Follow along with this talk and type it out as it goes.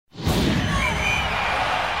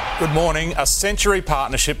Good morning. A century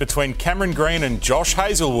partnership between Cameron Green and Josh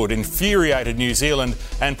Hazlewood infuriated New Zealand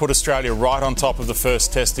and put Australia right on top of the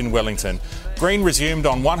first test in Wellington. Green resumed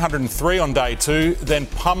on 103 on day 2, then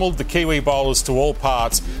pummeled the Kiwi bowlers to all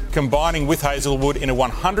parts, combining with Hazlewood in a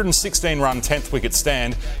 116-run 10th wicket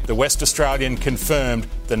stand. The West Australian confirmed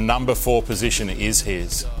the number 4 position is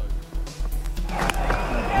his.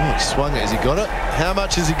 Oh, he swung it. Has he got it? How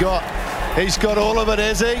much has he got? He's got all of it,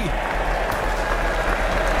 has he?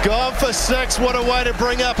 Gone for 6. What a way to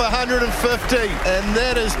bring up 150. And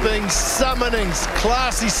that has been summoning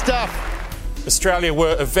classy stuff. Australia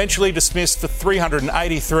were eventually dismissed for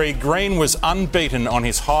 383. Green was unbeaten on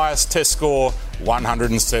his highest test score,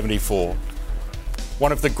 174.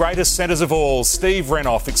 One of the greatest centres of all, Steve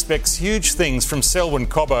Renouf, expects huge things from Selwyn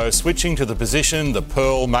Cobbo, switching to the position the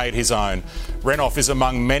Pearl made his own. Renouf is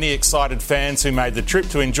among many excited fans who made the trip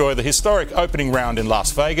to enjoy the historic opening round in Las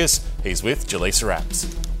Vegas. He's with Jaleesa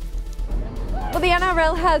Rapps. Well, the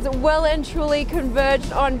NRL has well and truly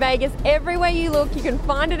converged on Vegas. Everywhere you look, you can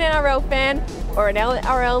find an NRL fan or an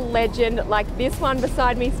NRL legend like this one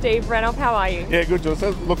beside me, Steve Renouf. How are you? Yeah, good,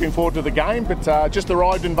 Joseph. Looking forward to the game, but just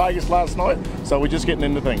arrived in Vegas last night, so we're just getting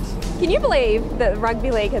into things. Can you believe that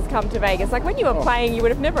Rugby League has come to Vegas? Like, when you were playing, you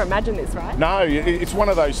would have never imagined this, right? No, it's one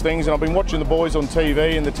of those things, and I've been watching the boys on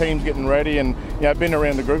TV and the team's getting ready, and been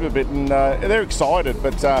around the group a bit, and they're excited,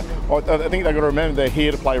 but I think they've got to remember they're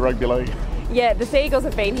here to play Rugby League. Yeah, the Seagulls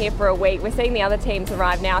have been here for a week. We're seeing the other teams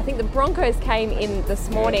arrive now. I think the Broncos came in this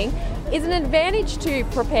morning. Yeah. Is it an advantage to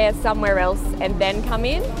prepare somewhere else and then come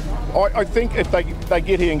in? I think if they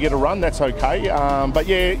get here and get a run, that's okay. But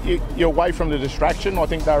yeah, you're away from the distraction. I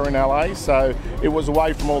think they were in LA, so it was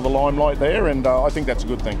away from all the limelight there, and I think that's a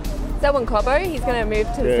good thing. Selwyn Cobbo, he's going to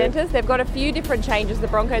move to the centres. They've got a few different changes, the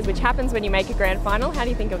Broncos, which happens when you make a grand final. How do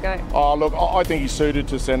you think he'll go? Oh, look, I think he's suited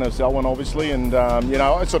to centre, Selwyn, obviously. And,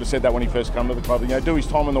 I sort of said that when he first came to the club. Do his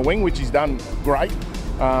time on the wing, which he's done great.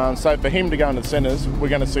 So for him to go into the centres, we're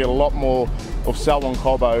going to see a lot more of Selwyn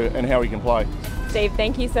Cobbo and how he can play. Steve,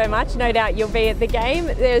 thank you so much. No doubt you'll be at the game.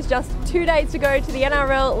 There's just 2 days to go to the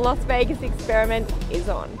NRL Las Vegas experiment is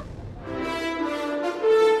on.